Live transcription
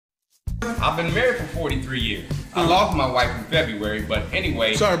I've been married for 43 years. I lost my wife in February, but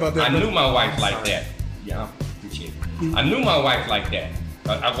anyway, sorry about that. I knew my wife like that. Yeah, I appreciate it. I knew my wife like that.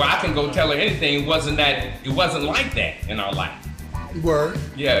 I can go tell her anything. It wasn't like that in our life. Word.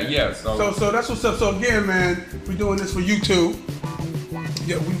 Yeah. So that's what's up. So again, man, we're doing this for YouTube.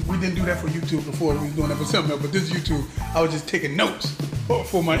 Yeah, we didn't do that for YouTube before. We were doing that for something else. But this is YouTube. I was just taking notes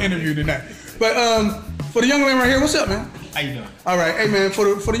for my interview tonight. But for the young man right here, what's up, man? How you doing? All right, hey man, for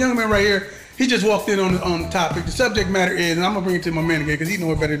the young man right here, he just walked in on the topic. The subject matter is, and I'm gonna bring it to my man again because he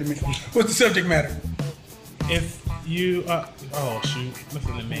knows it better than me. What's the subject matter? If you oh shoot,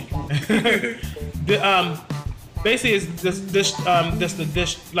 listen to me. Basically, it's this the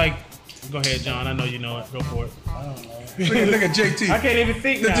dish. Like, go ahead, John. I know you know it. Go for it. I don't know. Look at JT. I can't even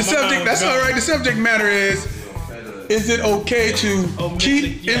think. The subject. That's all right. The subject matter is it okay to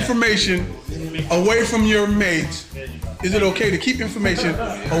keep information away from your mate? Is it okay to keep information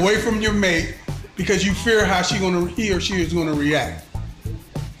away from your mate because you fear how he or she is gonna react?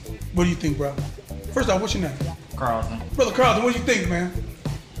 What do you think, bro? First off, what's your name? Carlton. Brother Carlton, what do you think, man?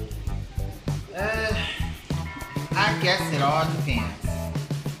 I guess it all depends.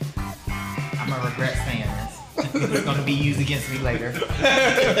 I'm gonna regret saying this. It's gonna be used against me later.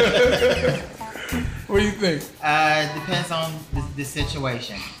 What do you think? Depends on the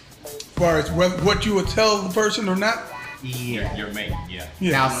situation. As far as what you would tell the person or not? Yeah. Your mate, yeah.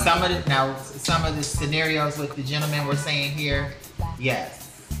 Now some of the scenarios with the gentleman we're saying here, yes.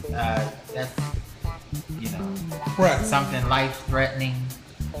 That's right. Something life-threatening,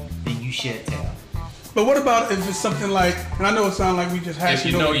 then you should tell. But what about if it's something like, and I know it sounds like we just hashed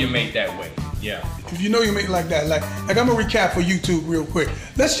it over. If you know you mate that way, yeah. If you know you mate like that, like I'm gonna recap for YouTube real quick.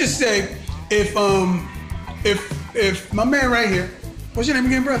 Let's just say if my man right here, what's your name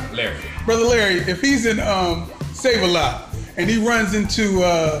again, brother? Larry. Brother Larry, if he's in Save-A-Lot and he runs into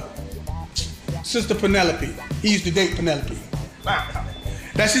Sister Penelope, he used to date Penelope.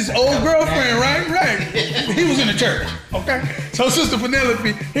 That's his old girlfriend, right? Right. He was in the church, okay? So Sister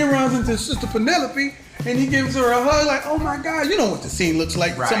Penelope, he runs into Sister Penelope and he gives her a hug like, oh my God, you know what the scene looks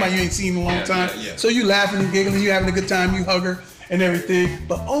like. Right. Somebody you ain't seen in a long time. Yeah. So you laughing and giggling, you having a good time, you hug her and everything.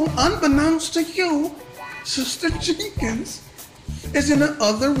 But unbeknownst to you, Sister Jenkins is in the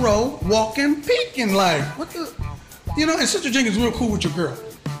other row walking, peeking like, what the, and Sister Jenkins is real cool with your girl.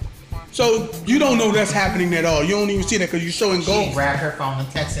 So you don't know that's happening at all. You don't even see that because you're so engulfed. She grabbed her phone and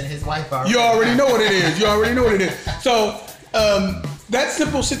texting his wife already. You already know what it is. So that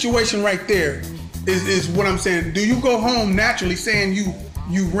simple situation right there is what I'm saying. Do you go home naturally saying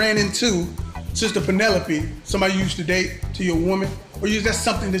you ran into Sister Penelope, somebody you used to date, to your woman, or is that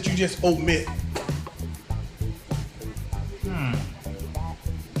something that you just omit?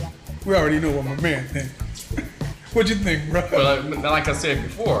 We already know what my man thinks. What you think, bro? Well, like I said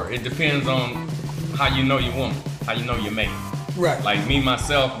before, it depends on how you know your woman, how you know your mate. Right. Like me,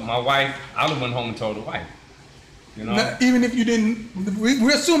 myself, my wife, I would have went home and told the wife. Now, even if you didn't,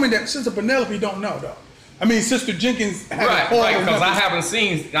 we're assuming that Sister Penelope don't know, though. I mean, Sister Jenkins had right, because I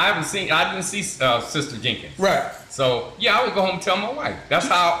didn't see Sister Jenkins. Right. So yeah, I would go home and tell my wife. That's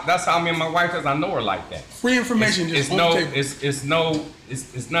how me and my wife is. I know her like that. Free information. It's none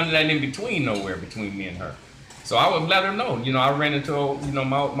of that in between nowhere between me and her. So I would let her know. I ran into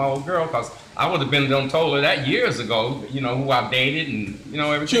my old girl because I would have been told her that years ago. Who I dated and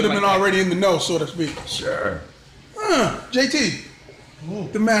everything. Should have been already in the know, so to speak. Sure. JT,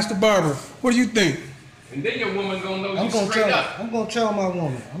 the master barber. What do you think? And then your woman gonna know you straight up. I'm gonna tell my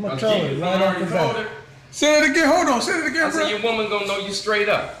woman. I'm gonna tell her right off the bat. Say it again. Hold on. Say it again, I said your woman gonna know you straight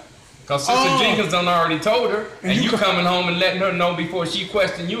up. Cause Sister Jenkins done already told her, and you coming home and letting her know before she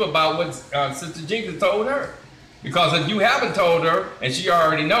question you about what Sister Jenkins told her. Because if you haven't told her and she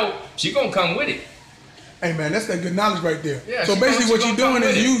already know, she gonna come with it. Hey man, that's that good knowledge right there. Yeah, so basically what you're doing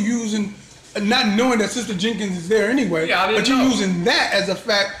is you using, not knowing that Sister Jenkins is there anyway, but you're using that as a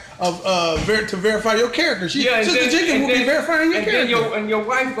fact of to verify your character. Sister Jenkins will be verifying your character. And your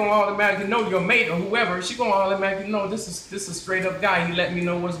wife gonna automatically know, your mate or whoever, she gonna automatically know this is a straight up guy. He let me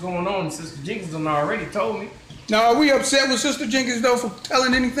know what's going on. Sister Jenkins done already told me. Now, are we upset with Sister Jenkins though for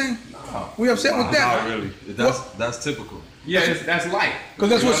telling anything? No. We upset with that? Not really. That's typical. Yeah, that's life. Because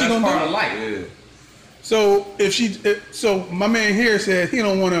that's what she gonna do. Part of life. Yeah. So so my man here said he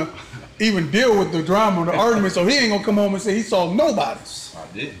don't want to even deal with the drama or the argument, so he ain't gonna come home and say he saw nobody. I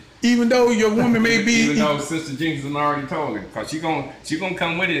did. even though your woman may be. Even though Sister Jenkins already told her, cause she gonna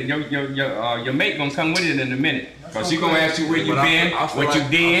come with it. Your mate gonna come with it in a minute. Cause she gonna ask you where you been, what you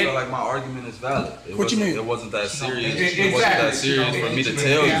did. I feel like my argument is valid. What you mean? It wasn't that serious. Exactly. It wasn't that serious for me to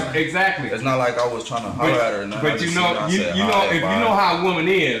tell you. Exactly. It's not like I was trying to holler at her. But you know, if you know how a woman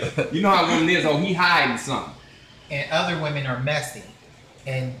is, you know how a woman is. Oh, he hiding something. And other women are messy.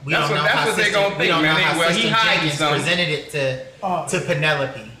 And we That's don't know what how they gonna think, man. Well, he Sister hiding Jenkins something. presented it to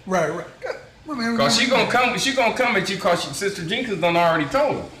Penelope. Right. Cause she gonna come at you cause Sister Jenkins done already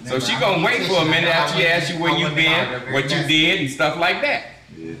told her. So she gonna wait for a minute after she asks you where you been, what you did, and stuff like that.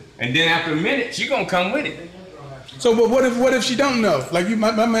 Yeah. And then after a minute, she gonna come with it. So, but what if she don't know? Like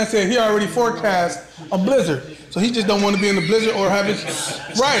my man said, he already forecast a blizzard, so he just don't want to be in the blizzard or have it.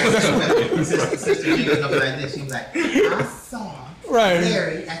 Right. That's Sister Jenkins gonna be like this. She's like, I saw. Right.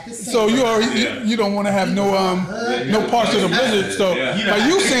 At the same So you already you don't want to have no parts of the blizzard. So by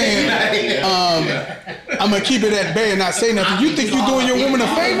you saying I'm gonna keep it at bay and not say nothing, you think you're doing your woman a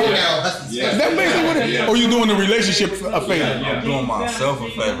favor? Is that basically what it is? Or you doing the relationship a favor? I'm doing myself a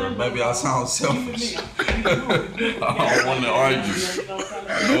favor. Maybe I sound selfish. I don't want to argue.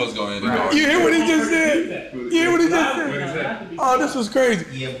 I know it's going to end. You hear what he just said? You hear what he just said? Oh, this was crazy.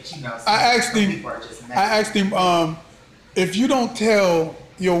 Yeah, but you know, I asked him, if you don't tell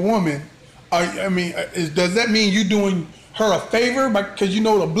your woman, does that mean you doing her a favor because you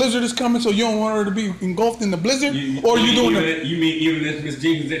know the blizzard is coming, so you don't want her to be engulfed in the blizzard? You mean even if Miss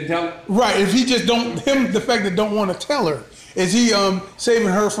Jenkins didn't tell her? Right. If he just the fact that don't want to tell her, is he saving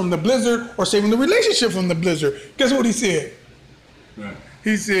her from the blizzard or saving the relationship from the blizzard? Guess what he said? Right.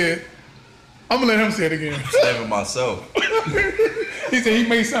 He said, I'm gonna let him say it again. Saving myself. He said he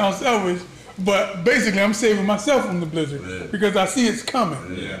may sound selfish, but basically I'm saving myself from the blizzard because I see it's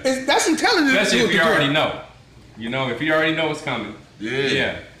coming. Yeah. That's intelligent. Especially if you already know. You know, if you already know it's coming.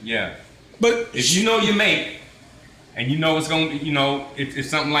 Yeah. But if you know your mate and you know it's going to, if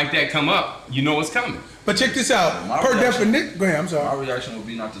something like that come up, you know it's coming. But check this out. Per definition, go ahead, I'm sorry. My reaction would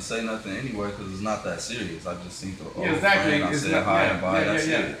be not to say nothing anyway because it's not that serious. I just think exactly. I said hi and bye. That's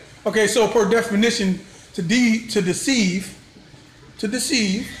it. Okay, so per definition, to deceive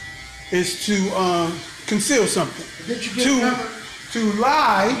is to conceal something. To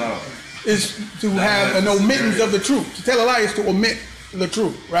lie is to have an omittance of the truth. To tell a lie is to omit the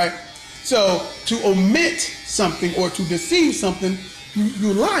truth, right? So to omit something or to deceive something,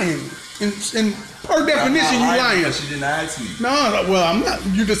 you're lying. And per definition, you're lying. But she didn't ask me. No, well, I'm not.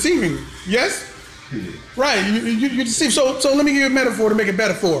 You're deceiving. Yes? Right, you deceive. So let me give you a metaphor to make it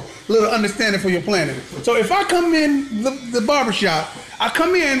better for a little understanding for your planning. So if I come in the barbershop, I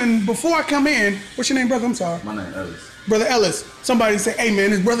come in, and before I come in, what's your name, brother? I'm sorry. My name Ellis. Brother Ellis. Somebody say, hey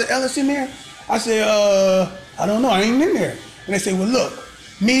man, is Brother Ellis in there? I say, I don't know, I ain't in there. And they say, well look,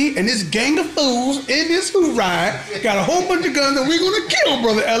 me and this gang of fools in this hoot ride got a whole bunch of guns and we're gonna kill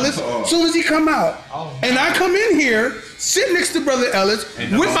Brother Ellis as soon as he come out. And I come in here, sit next to Brother Ellis,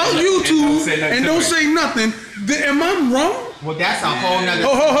 whip out YouTube and don't say nothing. Am I wrong? Well, that's a whole nother.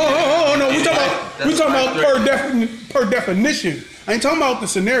 Oh, no, we talking about per definition. I ain't talking about the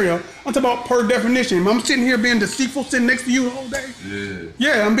scenario. I'm talking about per definition. I'm sitting here being deceitful, sitting next to you all day.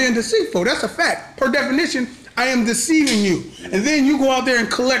 Yeah, I'm being deceitful. That's a fact. Per definition, I am deceiving you. And then you go out there and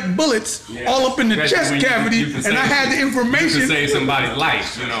collect bullets all up in the chest cavity, and I had the information. You can save somebody's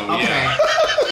life,